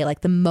per day,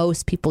 like the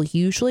most people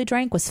usually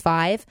drank was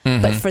 5.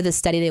 Mm-hmm. But for the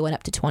study, they went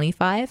up to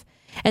 25.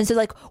 And so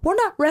we're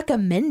not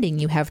recommending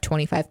you have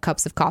 25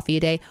 cups of coffee a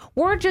day.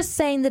 We're just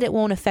saying that it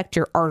won't affect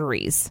your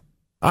arteries.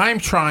 I'm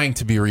trying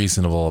to be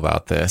reasonable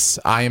about this.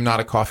 I am not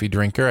a coffee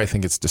drinker. I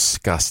think it's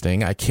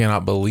disgusting. I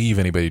cannot believe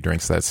anybody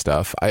drinks that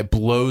stuff. It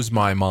blows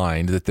my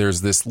mind that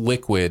there's this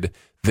liquid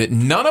that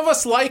none of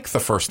us like the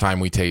first time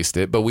we taste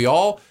it, but we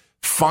all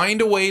find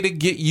a way to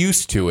get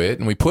used to it,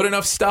 and we put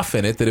enough stuff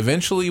in it that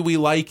eventually we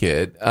like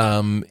it.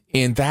 And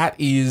that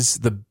is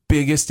the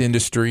biggest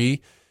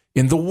industry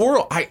in the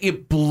world.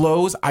 It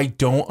blows. I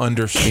don't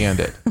understand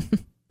it.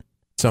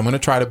 So I'm going to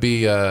try to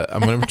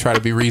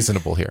be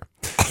reasonable here.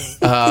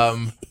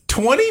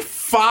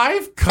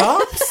 25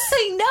 cups?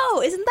 I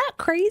know. Isn't that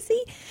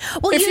crazy?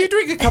 Well, if you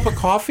drink a cup of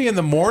coffee in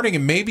the morning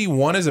and maybe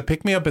one as a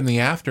pick-me-up in the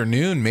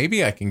afternoon,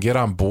 maybe I can get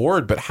on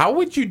board. But how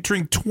would you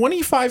drink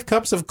 25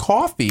 cups of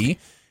coffee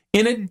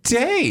in a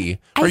day?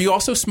 Are you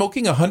also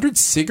smoking 100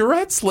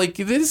 cigarettes?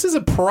 This is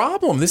a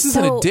problem. This is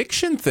an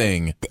addiction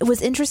thing. It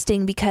was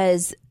interesting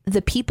because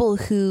the people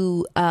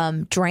who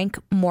drank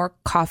more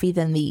coffee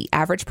than the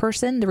average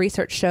person, the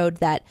research showed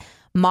that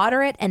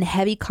moderate and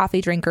heavy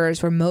coffee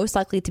drinkers were most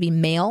likely to be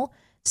male,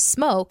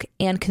 smoke,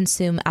 and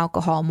consume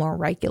alcohol more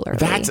regularly.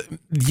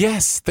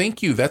 Yes,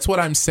 thank you. That's what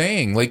I'm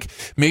saying.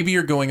 Maybe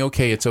you're going,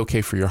 okay, it's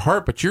okay for your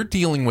heart, but you're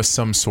dealing with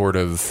some sort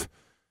of,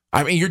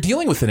 you're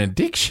dealing with an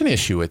addiction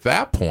issue at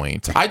that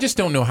point. I just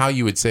don't know how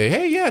you would say,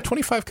 hey, yeah,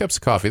 25 cups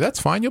of coffee, that's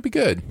fine, you'll be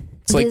good.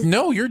 It's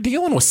no, you're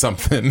dealing with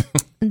something.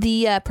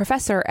 The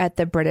professor at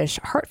the British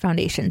Heart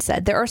Foundation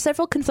said there are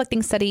several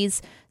conflicting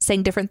studies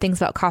saying different things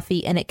about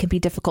coffee, and it can be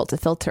difficult to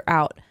filter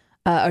out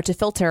or to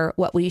filter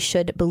what we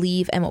should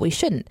believe and what we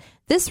shouldn't.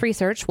 This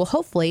research will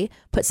hopefully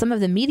put some of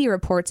the media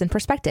reports in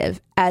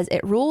perspective as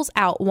it rules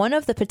out one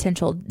of the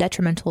potential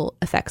detrimental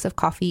effects of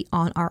coffee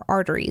on our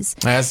arteries.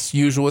 As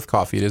usual with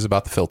coffee, it is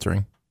about the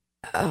filtering.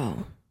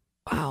 Oh,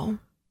 wow.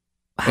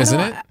 Isn't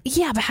it?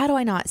 Yeah, but how do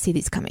I not see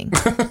these coming?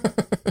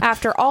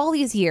 After all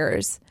these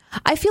years,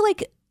 I feel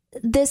like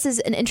this is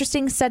an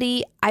interesting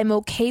study. I'm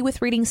okay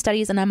with reading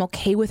studies and I'm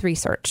okay with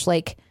research.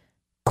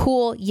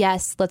 Cool,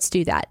 yes, let's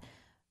do that.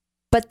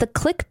 But the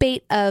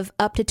clickbait of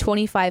up to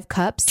 25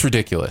 cups. It's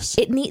ridiculous.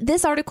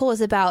 This article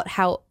is about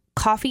how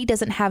coffee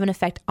doesn't have an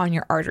effect on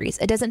your arteries.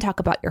 It doesn't talk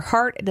about your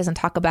heart. It doesn't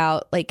talk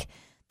about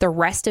the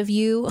rest of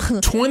you.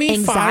 25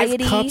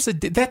 anxiety. Cups a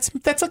day. That's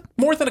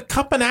more than a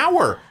cup an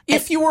hour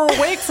if you were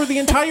awake for the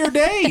entire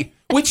day,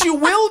 which you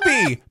will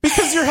be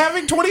because you're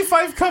having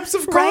 25 cups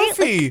of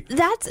coffee. Right?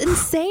 That's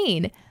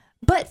insane.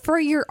 But for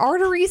your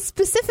arteries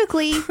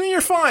specifically,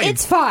 you're fine.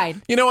 It's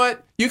fine. You know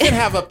what? You can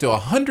have up to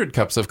 100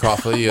 cups of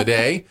coffee a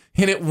day,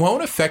 and it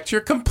won't affect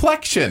your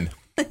complexion.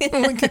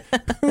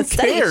 Who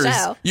cares?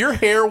 Your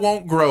hair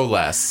won't grow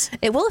less.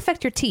 It will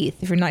affect your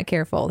teeth if you're not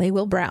careful. They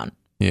will brown.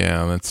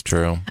 Yeah, that's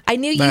true.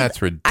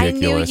 That's ridiculous. I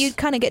knew you'd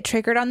kind of get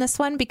triggered on this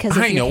one because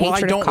of your hatred of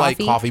coffee. I don't like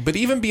coffee, but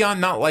even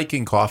beyond not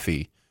liking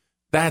coffee,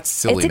 that's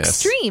silliness.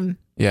 It's extreme.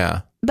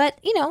 Yeah. But,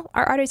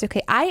 our arteries are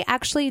okay. I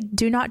actually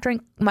do not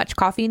drink much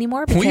coffee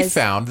anymore because... We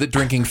found that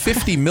drinking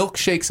 50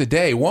 milkshakes a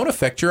day won't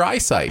affect your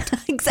eyesight.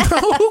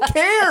 Exactly. Who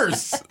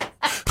cares?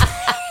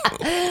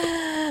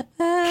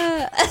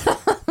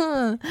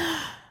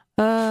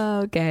 Oh,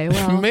 Okay,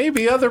 well,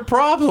 maybe other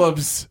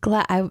problems.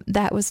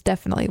 That was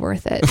definitely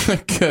worth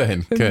it.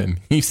 Good.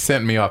 You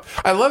sent me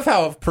off. I love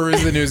how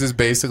Peruse the News is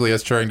basically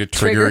us trying to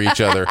trigger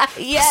each other.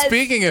 Yes.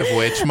 Speaking of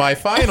which, my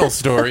final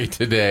story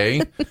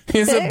today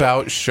is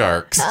about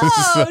sharks.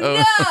 Oh,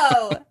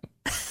 no.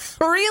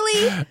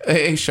 Really?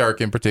 A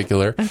shark in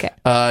particular. Okay.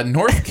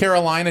 North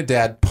Carolina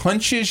dad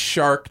punches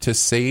shark to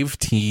save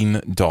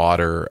teen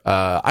daughter.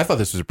 I thought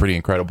this was a pretty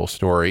incredible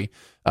story.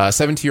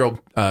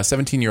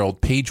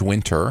 17-year-old Paige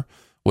Winter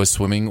was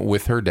swimming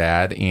with her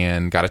dad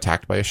and got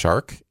attacked by a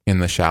shark in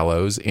the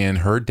shallows, and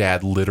her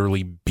dad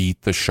literally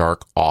beat the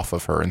shark off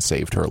of her and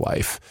saved her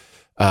life.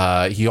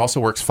 He also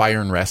works fire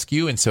and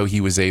rescue, and so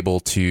he was able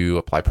to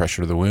apply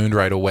pressure to the wound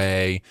right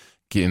away,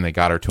 and they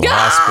got her to a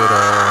hospital.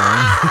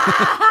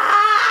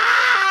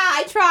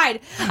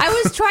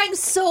 I was trying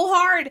so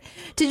hard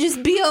to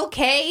just be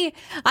okay.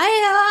 I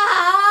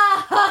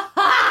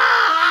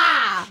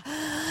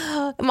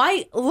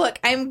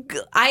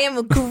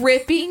am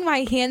gripping my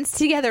hands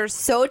together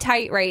so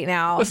tight right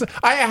now. Listen,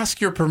 I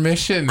ask your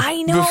permission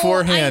I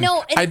beforehand.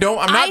 know.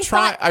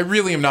 I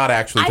really am not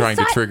actually trying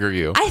to trigger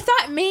you. I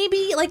thought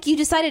maybe like you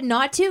decided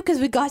not to because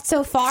we got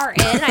so far in.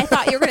 I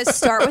thought you were going to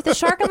start with the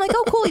shark. I'm like,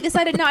 oh, cool. You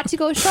decided not to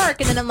go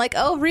shark. And then I'm like,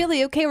 oh,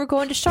 really? Okay, we're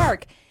going to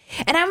shark.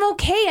 And I'm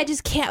okay. I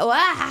just can't.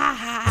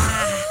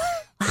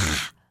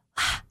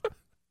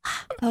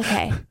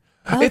 Okay.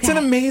 It's an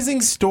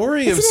amazing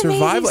story of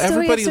survival.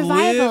 Everybody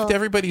lived.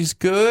 Everybody's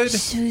good.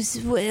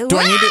 Do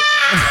I need to?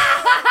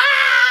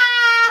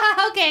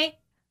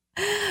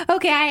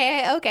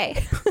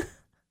 Okay.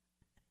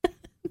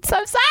 So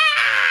I'm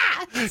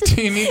sorry.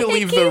 Do you need to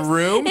leave the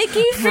room it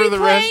keeps for the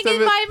rest of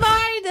in it? my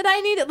mind, and I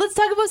need it. Let's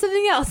talk about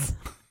something else.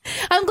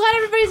 I'm glad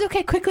everybody's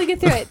okay. Quickly get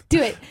through it. Do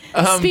it.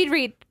 Speed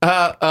read.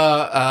 Can't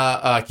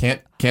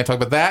talk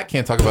about that.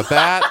 Can't talk about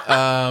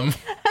that.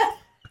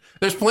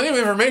 There's plenty of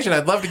information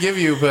I'd love to give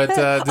you, but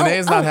Danae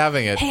is not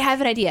having it. Hey, I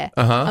have an idea.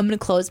 I'm going to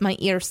close my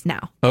ears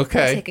now.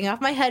 Okay. I'm taking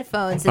off my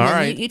headphones, and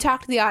then you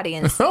talk to the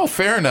audience. Oh,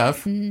 fair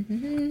enough.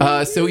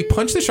 So he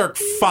punched the shark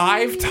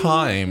 5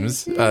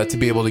 times to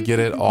be able to get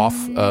it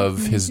off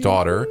of his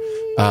daughter.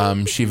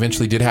 She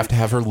eventually did have to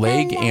have her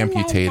leg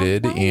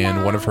amputated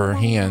and one of her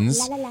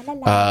hands,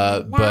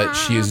 but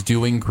she is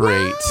doing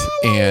great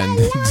and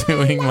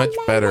doing much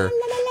better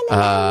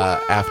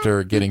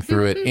after getting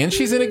through it, and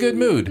she's in a good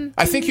mood.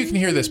 I think you can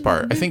hear this part.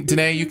 I think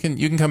Danae, you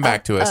can come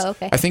back to us. Oh,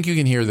 okay. I think you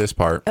can hear this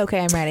part. Okay,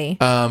 I'm ready.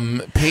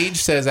 Paige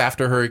says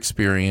after her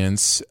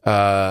experience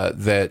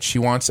that she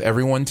wants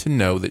everyone to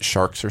know that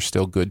sharks are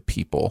still good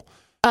people.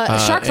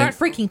 Sharks aren't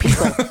freaking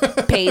people,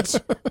 Paige.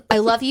 I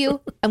love you.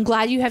 I'm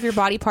glad you have your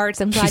body parts.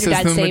 I'm glad your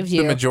dad saved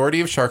you. The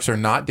majority of sharks are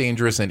not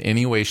dangerous in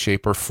any way,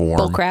 shape, or form.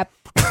 Bullcrap.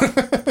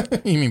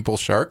 You mean bull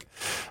shark?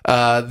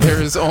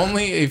 There's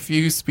only a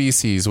few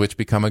species which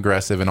become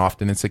aggressive, and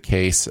often it's a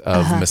case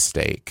of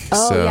mistake.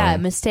 Oh, yeah,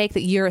 mistake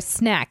that you're a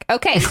snack.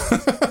 Okay. All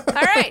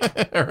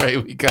right. All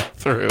right, we got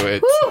through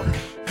it. Woo.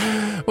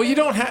 Well, you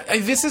don't have...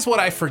 This is what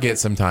I forget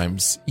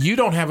sometimes. You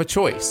don't have a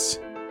choice.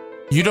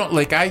 You don't...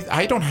 Like,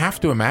 I don't have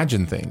to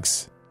imagine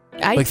things.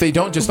 They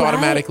don't just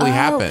automatically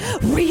happen.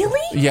 Really?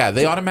 Yeah,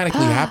 they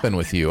automatically happen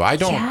with you. I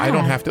don't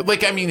have to.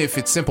 Like, I mean, if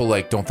it's simple,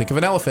 like, don't think of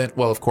an elephant.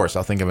 Well, of course,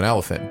 I'll think of an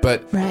elephant.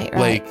 But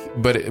right.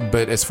 but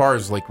as far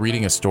as like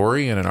reading a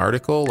story in an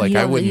article, like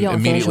I wouldn't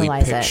immediately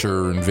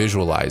picture and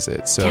visualize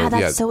it. So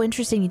that's so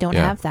interesting. You don't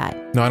have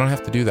that. No, I don't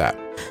have to do that.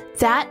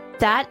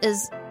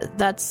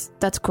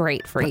 That's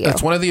great for you.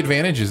 That's one of the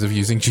advantages of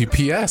using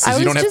GPS. Is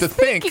you don't have to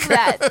think.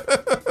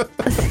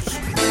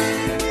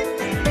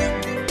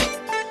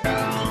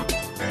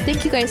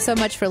 Thank you guys so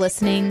much for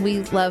listening.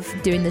 We love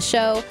doing the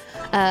show.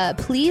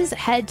 Please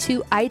head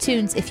to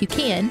iTunes if you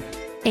can.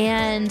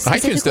 And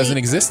iTunes doesn't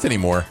exist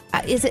anymore.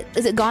 Is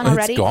it gone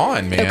already? It's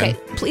gone, man. Okay.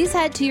 Please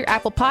head to your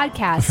Apple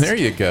Podcast. There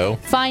you go.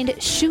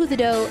 Find Shoe the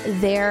Dough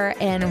there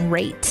and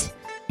rate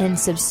and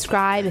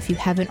subscribe if you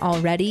haven't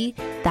already.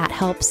 That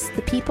helps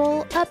the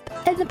people up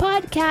in the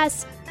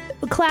podcast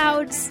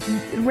clouds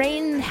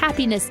rain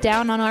happiness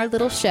down on our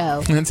little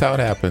show. That's how it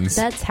happens.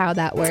 That's how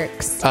that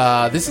works.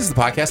 This is the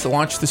podcast that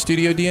launched the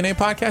Studio DNA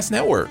Podcast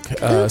Network.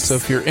 So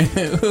if you're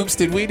oops,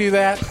 did we do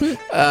that?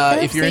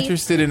 If you're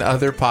interested in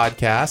other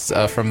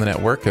podcasts from the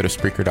network, go to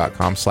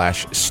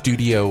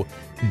Spreaker.com/Studio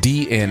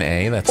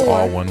DNA. That's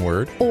all one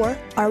word. Or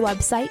our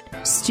website,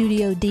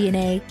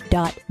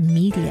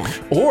 studiodna.media.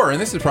 Or,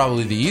 and this is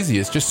probably the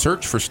easiest, just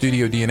search for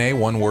Studio DNA,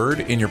 one word,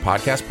 in your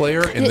podcast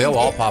player, and they'll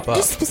all pop up.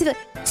 Just specific,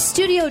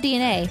 Studio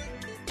DNA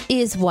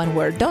is one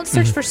word. Don't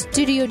search for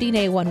Studio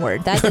DNA, one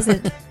word. That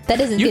doesn't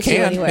you get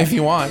you anywhere. If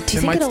you want.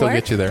 It might still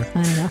get you there.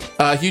 I don't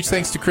know. Huge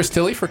thanks to Chris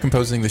Tilley for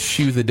composing the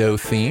Shoe the Dough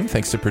theme.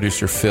 Thanks to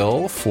producer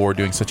Phil for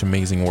doing such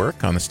amazing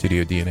work on the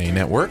Studio DNA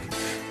network.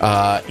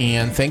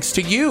 And thanks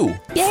to you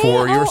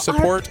for your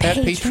support at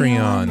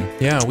Patreon.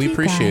 Yeah, we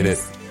appreciate it.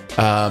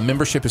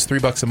 Membership is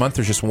 $3 a month.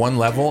 There's just one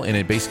level, and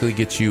it basically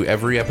gets you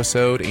every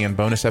episode and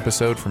bonus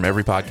episode from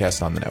every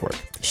podcast on the network.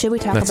 Should we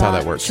talk That's how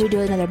that works. Should we do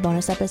another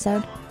bonus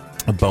episode?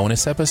 A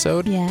bonus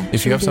episode? Yeah.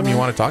 If you have something you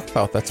want to talk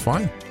about, that's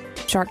fine.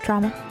 Shark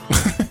trauma?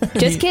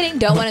 Just kidding.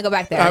 Don't want to go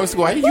back there.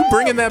 Why are you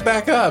bringing that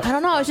back up? I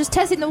don't know. I was just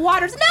testing the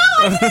waters. No,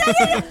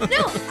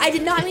 I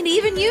did not mean to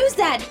even use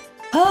that.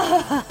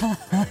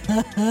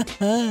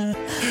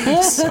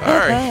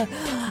 Sorry.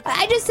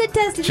 I just said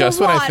testing Just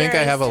the when waters. I think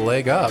I have a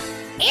leg up.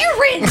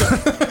 Aaron!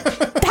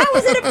 That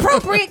was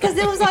inappropriate because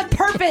it was on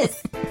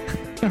purpose.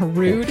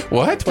 Rude.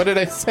 What? What did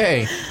I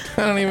say?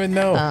 I don't even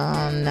know.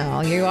 Oh,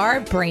 no. You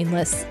are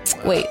brainless.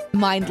 Wait,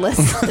 mindless.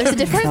 There's a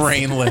difference?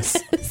 Brainless.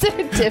 Is there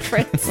a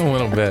difference? A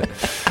little bit.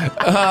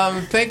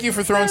 Thank you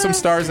for throwing some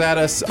stars at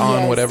us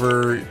on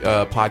whatever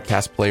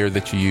podcast player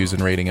that you use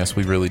and rating us.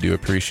 We really do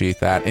appreciate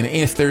that. And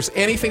if there's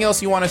anything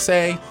else you want to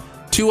say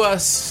to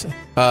us,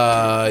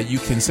 you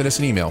can send us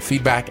an email,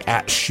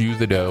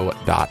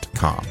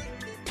 feedback@shoethedough.com.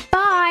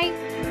 Bye.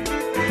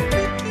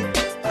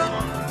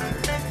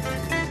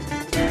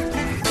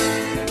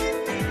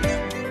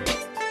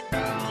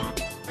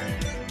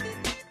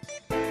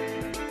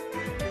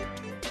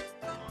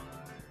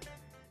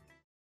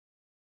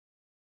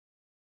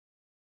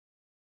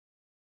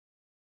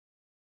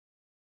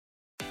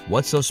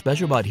 What's so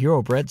special about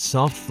Hero Bread's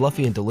soft,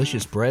 fluffy, and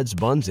delicious breads,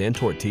 buns, and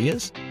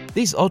tortillas?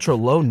 These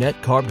ultra-low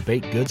net-carb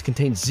baked goods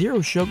contain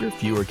zero sugar,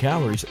 fewer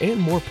calories, and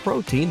more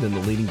protein than the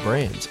leading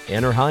brands,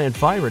 and are high in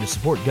fiber to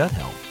support gut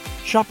health.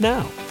 Shop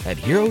now at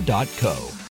Hero.co.